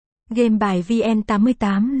Game bài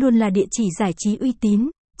vn88 luôn là địa chỉ giải trí uy tín,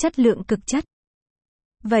 chất lượng cực chất.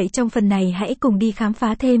 Vậy trong phần này hãy cùng đi khám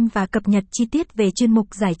phá thêm và cập nhật chi tiết về chuyên mục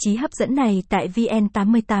giải trí hấp dẫn này tại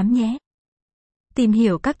vn88 nhé. Tìm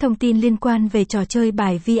hiểu các thông tin liên quan về trò chơi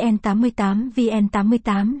bài vn88.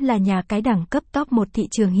 vn88 là nhà cái đẳng cấp top 1 thị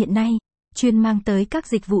trường hiện nay, chuyên mang tới các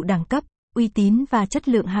dịch vụ đẳng cấp, uy tín và chất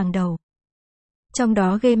lượng hàng đầu. Trong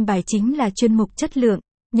đó game bài chính là chuyên mục chất lượng,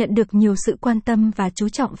 nhận được nhiều sự quan tâm và chú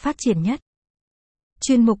trọng phát triển nhất.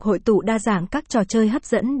 Chuyên mục hội tụ đa dạng các trò chơi hấp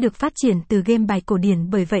dẫn được phát triển từ game bài cổ điển,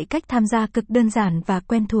 bởi vậy cách tham gia cực đơn giản và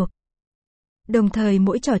quen thuộc. Đồng thời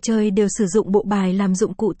mỗi trò chơi đều sử dụng bộ bài làm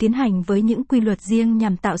dụng cụ tiến hành với những quy luật riêng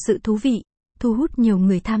nhằm tạo sự thú vị, thu hút nhiều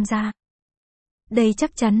người tham gia. Đây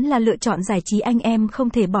chắc chắn là lựa chọn giải trí anh em không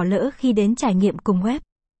thể bỏ lỡ khi đến trải nghiệm cùng web.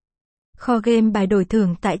 Kho game bài đổi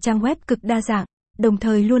thưởng tại trang web cực đa dạng, đồng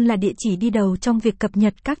thời luôn là địa chỉ đi đầu trong việc cập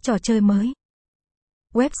nhật các trò chơi mới.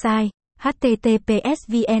 Website: https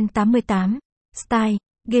vn88.style,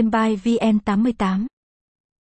 game by vn88.